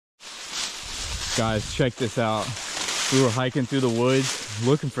Guys, check this out. We were hiking through the woods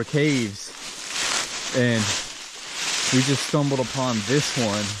looking for caves, and we just stumbled upon this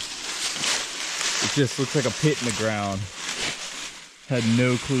one. It just looks like a pit in the ground. Had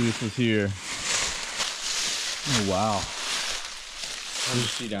no clue this was here. Oh wow. How do you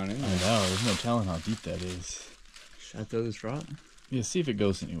see down in there? I know, there's no telling how deep that is. Should I throw this rock? Yeah, see if it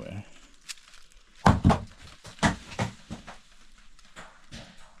goes anywhere.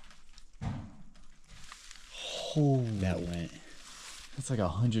 Oh, That went. that's like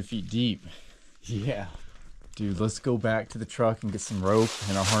 100 feet deep. Yeah. Dude, let's go back to the truck and get some rope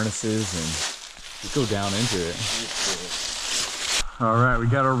and our harnesses and let's go down into it. All right, we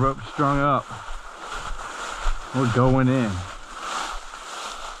got our rope strung up. We're going in.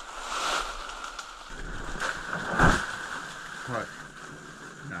 What?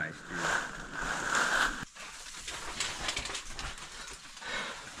 Nice, dude.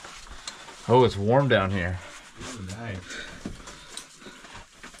 Oh, it's warm down here. Nice.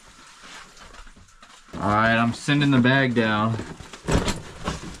 All right, I'm sending the bag down.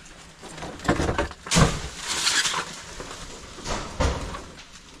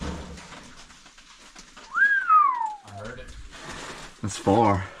 I heard it. It's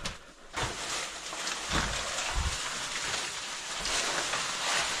far.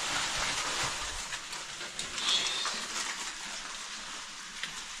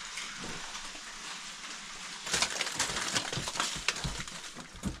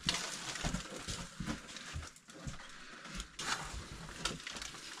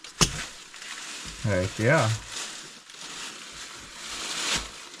 Heck yeah.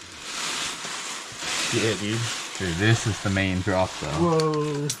 Yeah, dude. Dude, this is the main drop though.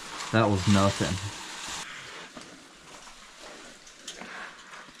 Whoa. That was nothing.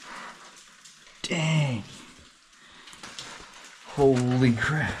 Dang. Holy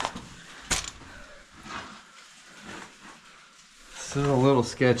crap. This is a little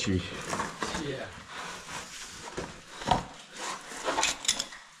sketchy. Yeah.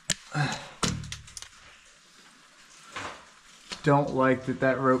 Don't like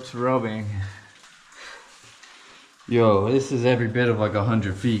that rope's rubbing. Yo, this is every bit of like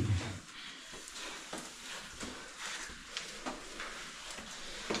 100 feet.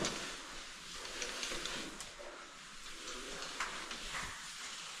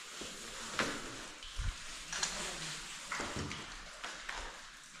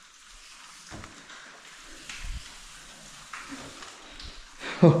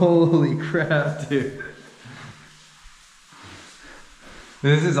 Holy crap, dude.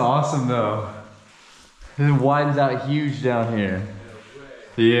 This is awesome though. It widens out huge down here.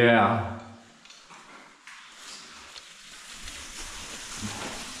 Yeah.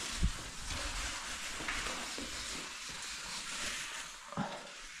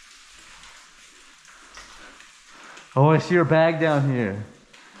 Oh, I see your bag down here.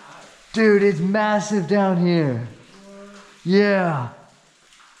 Dude, it's massive down here. Yeah.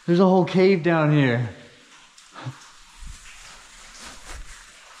 There's a whole cave down here.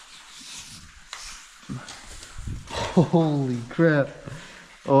 Holy crap.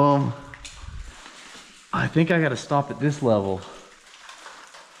 I think I gotta stop at this level.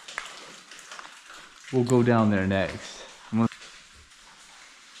 We'll go down there next. Alright,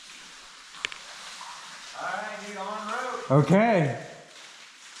 dude, on road. Okay.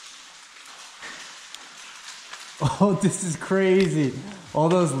 Oh, this is crazy. All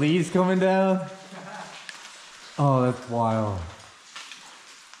those leaves coming down. Oh, that's wild.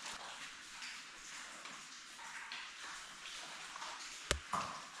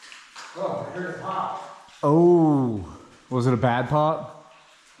 Oh, I heard it pop. Oh, was it a bad pop?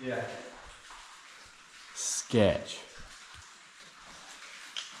 Yeah. Sketch.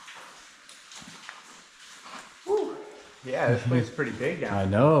 Woo. Yeah, this place is pretty big down. I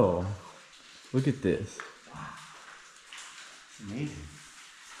know. Look at this. It's amazing.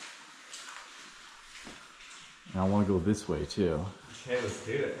 And I want to go this way too. Okay, let's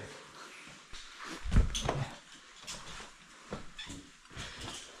do it.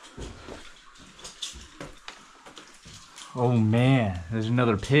 Oh man, there's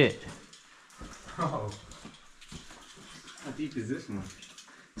another pit. Oh. How deep is this one?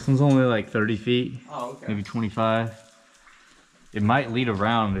 This one's only like 30 feet, Oh, okay. maybe 25. It might lead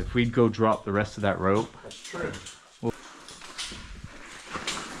around if we'd go drop the rest of that rope. That's true.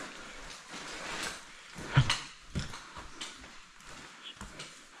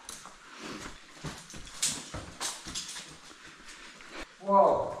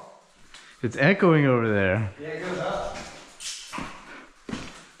 Whoa. It's echoing over there. Yeah, it goes up.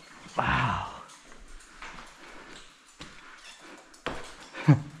 Wow.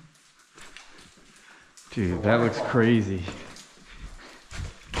 Dude, that looks crazy.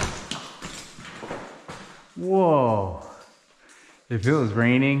 Whoa. If it was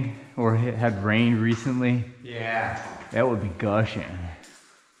raining or it had rained recently, Yeah. that would be gushing.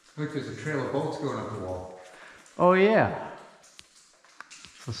 Look, there's a trail of boats going up the wall. Oh yeah.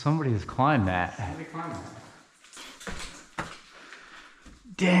 So somebody has climbed that. How do they climb that?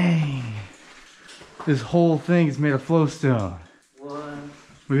 Dang. This whole thing is made of flowstone. What?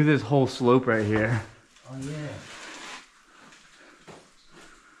 Look at this whole slope right here. Oh yeah.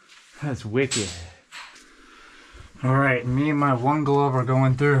 That's wicked. All right, me and my one glove are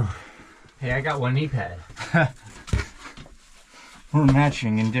going through. Hey, I got one knee pad. We're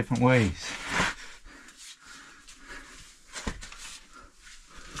matching in different ways.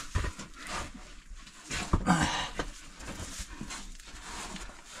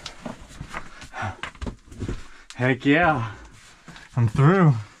 Heck yeah, I'm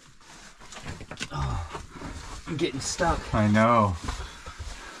through. I'm getting stuck. I know.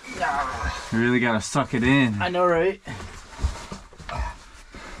 You really gotta suck it in. I know, right?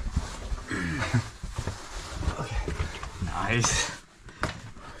 Okay. Nice.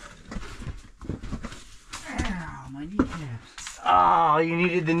 Ow, my kneecaps. Oh, you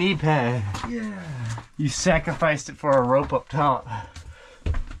needed the knee pad. Yeah. You sacrificed it for a rope up top.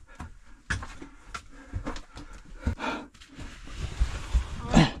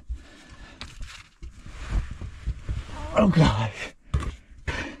 Oh gosh.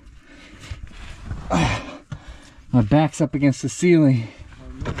 My back's up against the ceiling.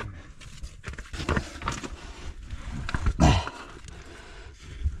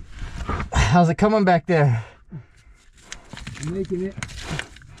 How's it coming back there? I'm making it.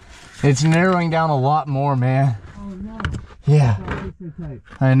 It's narrowing down a lot more, man. Oh no. Yeah, Oh, so tight.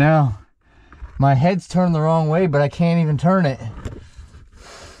 I know. My head's turned the wrong way, but I can't even turn it.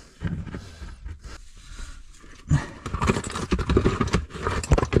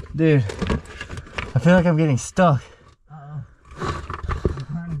 Dude, I feel like I'm getting stuck. Uh-oh. I'm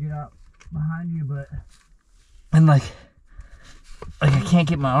trying to get up behind you, but... And like I can't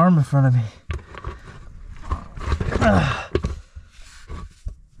get my arm in front of me.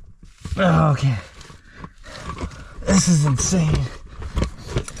 Oh, okay. This is insane.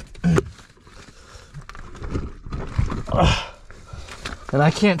 And I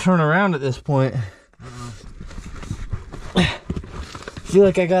can't turn around at this point. I feel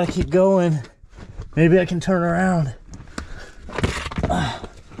like I gotta keep going. Maybe I can turn around.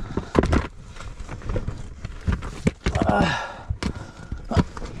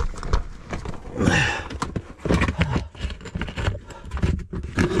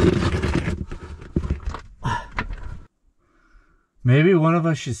 Maybe one of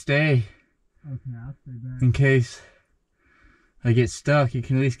us should stay Okay, I'll stay back. in case I get stuck. You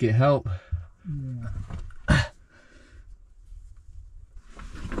can at least get help. Yeah.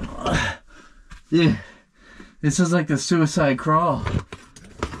 Yeah, this is like the suicide crawl.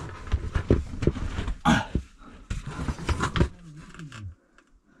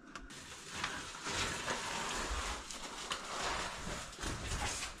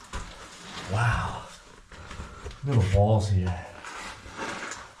 Wow, look at the walls here.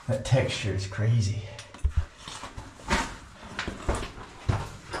 That texture is crazy.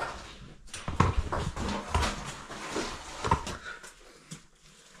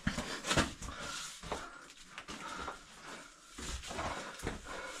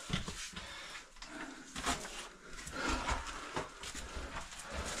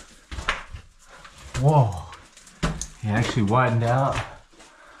 Whoa, it actually widened out.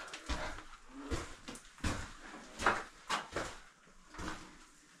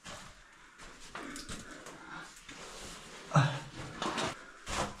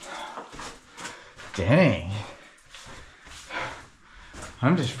 Dang.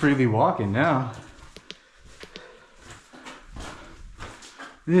 I'm just freely walking now.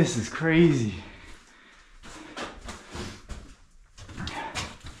 This is crazy.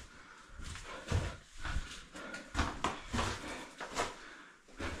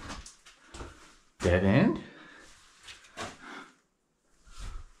 Dead end?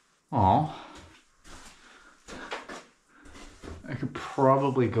 Aw. I could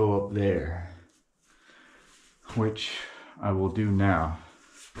probably go up there, which I will do now.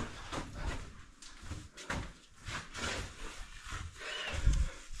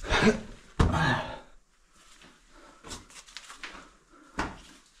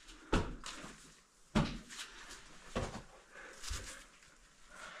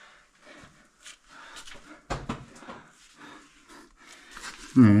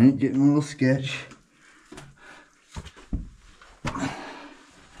 Alright, getting a little sketch.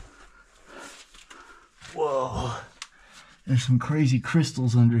 Whoa. There's some crazy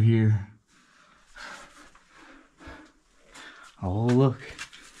crystals under here. Oh, look.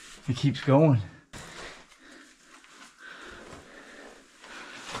 It keeps going.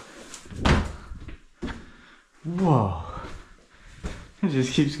 Whoa. It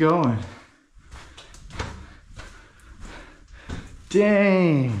just keeps going.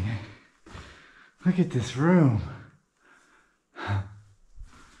 Dang. Look at this room.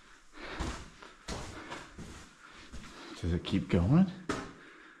 Does it keep going?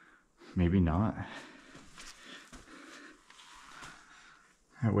 Maybe not.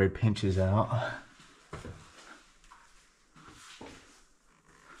 That way it pinches out.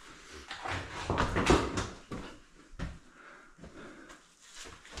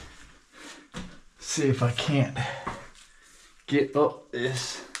 See if I can't get up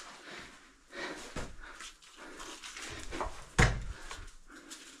this.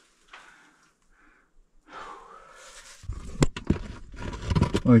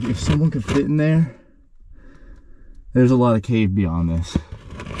 Like if someone could fit in there, there's a lot of cave beyond this,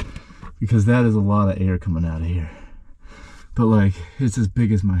 because that is a lot of air coming out of here. But like, it's as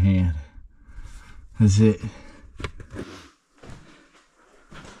big as my hand. That's it.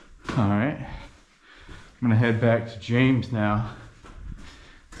 All right, I'm gonna head back to James now,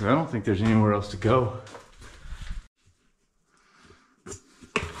 because I don't think there's anywhere else to go.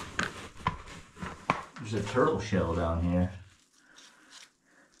 There's a turtle shell down here.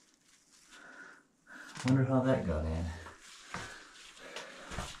 Wonder how that got in.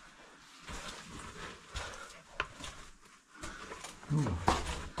 Ooh.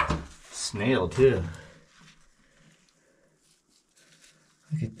 Snail too.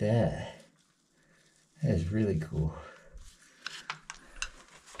 Look at that. That is really cool.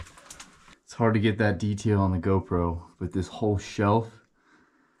 It's hard to get that detail on the GoPro, but this whole shelf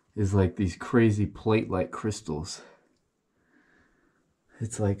is like these crazy plate-like crystals.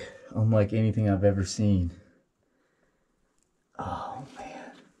 It's like unlike anything I've ever seen. Oh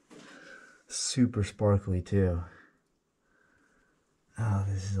man. Super sparkly too. Oh,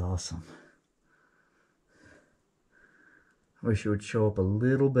 this is awesome. I wish it would show up a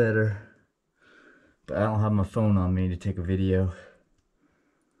little better, but I don't have my phone on me to take a video.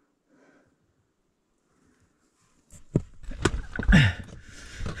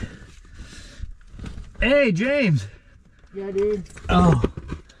 Hey, James! Yeah, dude. Oh.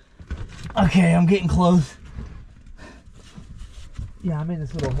 Okay, I'm getting close. Yeah, I'm in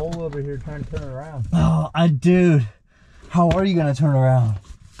this little hole over here trying to turn around. Oh, dude. How are you gonna turn around?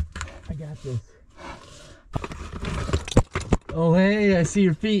 I got this. Oh, hey, I see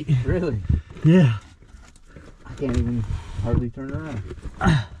your feet. Really? Yeah. I can't even hardly turn around.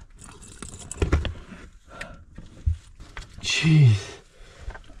 Jeez.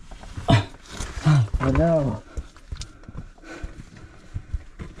 I know.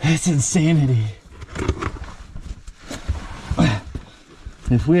 It's insanity.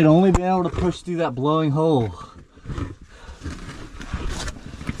 If we had only been able to push through that blowing hole.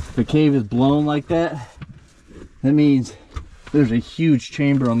 If the cave is blown like that, that means there's a huge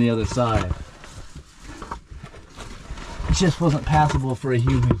chamber on the other side. It just wasn't passable for a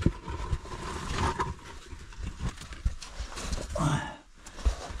human.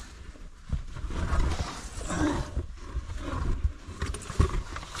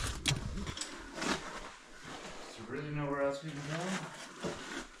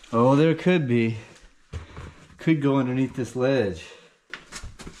 Oh, there could be. Could go underneath this ledge.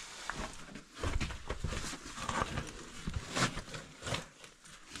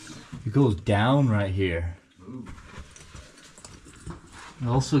 It goes down right here. Ooh. It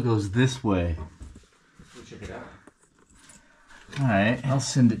also goes this way. We'll check it out. Alright, I'll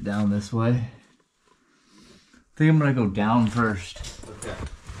send it down this way. I think I'm gonna go down first. Okay.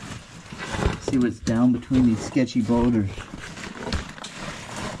 See what's down between these sketchy boulders.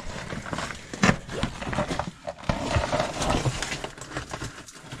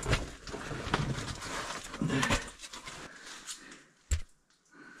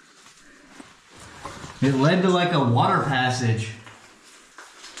 It led to like a water passage.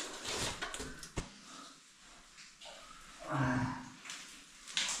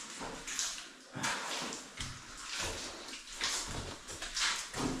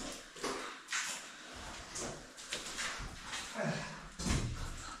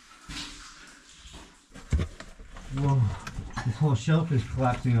 Whoa. This whole shelf is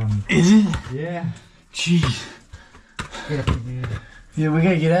collapsing on me. Is it? Yeah. Jeez. Careful, dude. Yeah, we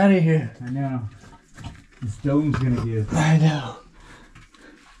gotta get out of here. I know. This dome's gonna give. I know.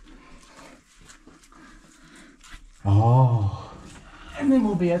 Oh. And then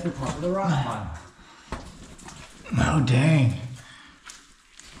we'll be at the top of the rock pile. Oh, dang.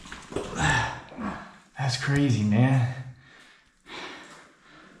 That's crazy, man.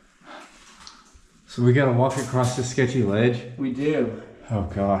 So we gotta walk across this sketchy ledge? We do. Oh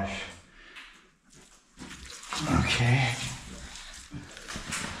gosh. Okay.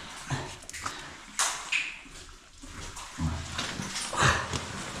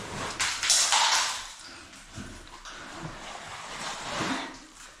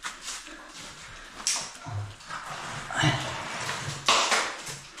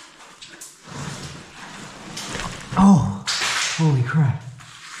 Oh, holy crap.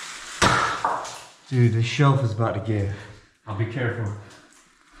 Dude, this shelf is about to give. I'll be careful.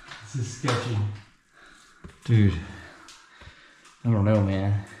 This is sketchy. Dude, I don't know,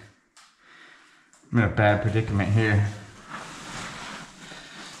 man. I'm in a bad predicament here.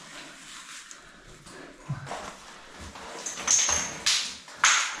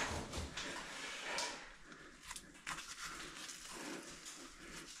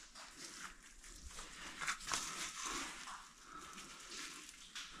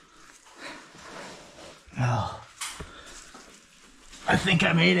 Oh, I think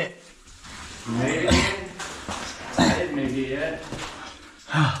I made it. You made it yet? I didn't make it yet.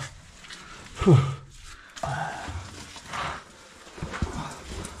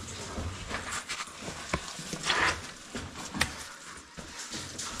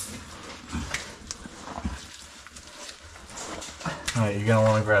 Alright, you're gonna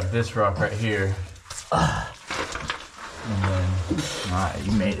wanna grab this rock right here. And then, alright,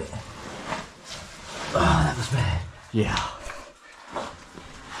 you made it. Oh, that was bad. Yeah.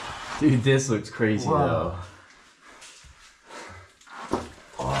 Dude, this looks crazy though.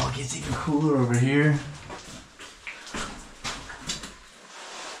 Oh, it gets even cooler over here.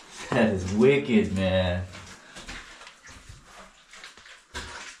 That is wicked, man.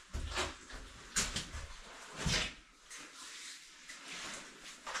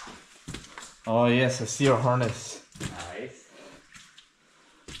 Oh yes, I see our harness. Nice.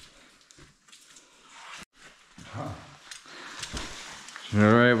 All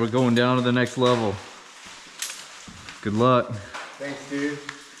right, we're going down to the next level. Good luck. Thanks, dude.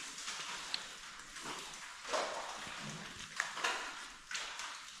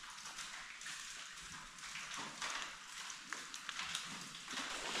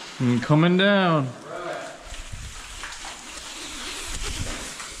 Coming down.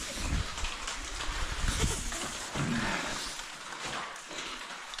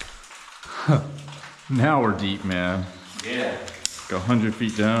 Now we're deep, man. Yeah. Like 100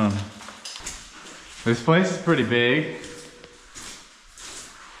 feet down. This place is pretty big.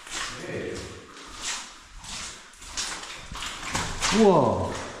 Hey.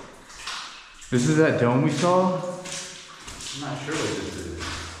 Whoa. This is that dome we saw? I'm not sure what this is.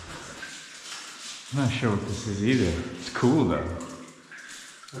 I'm not sure what this is either. It's cool though.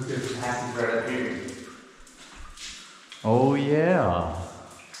 Look, there's a passage right up here. Oh yeah.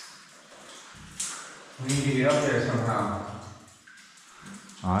 We need to get up there somehow.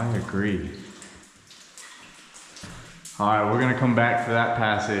 I agree. Alright, we're gonna come back to that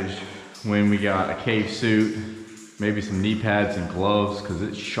passage when we got a cave suit, maybe some knee pads and gloves, because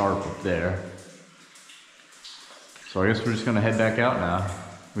it's sharp up there. So I guess we're just gonna head back out now.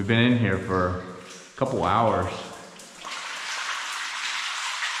 We've been in here for a couple hours.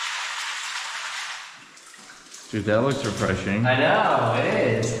 Dude, that looks refreshing. I know,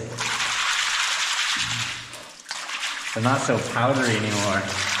 it is. They're not so powdery anymore.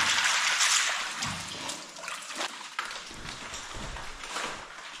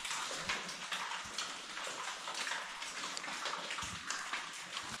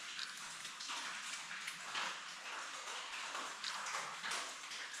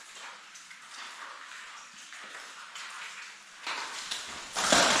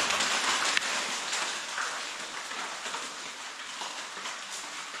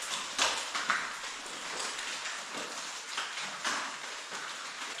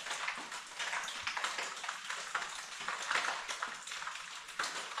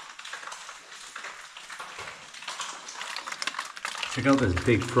 Check out this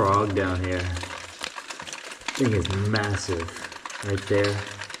big frog down here. Thing is massive. Right there.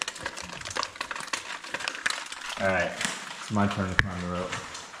 Alright, it's my turn to climb the rope.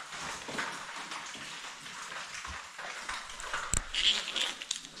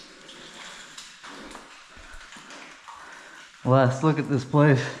 Let's look at this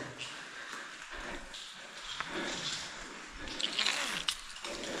place.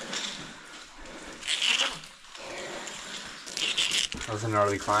 That was a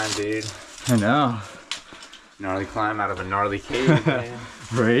gnarly climb, dude. I know. Gnarly climb out of a gnarly cave, man.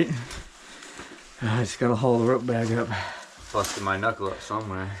 Right? I just gotta haul the rope bag up. Busted my knuckle up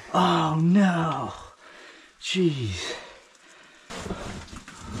somewhere. Oh no. Jeez.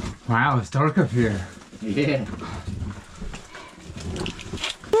 Wow, it's dark up here. Yeah.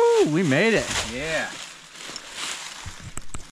 Woo, we made it. Yeah.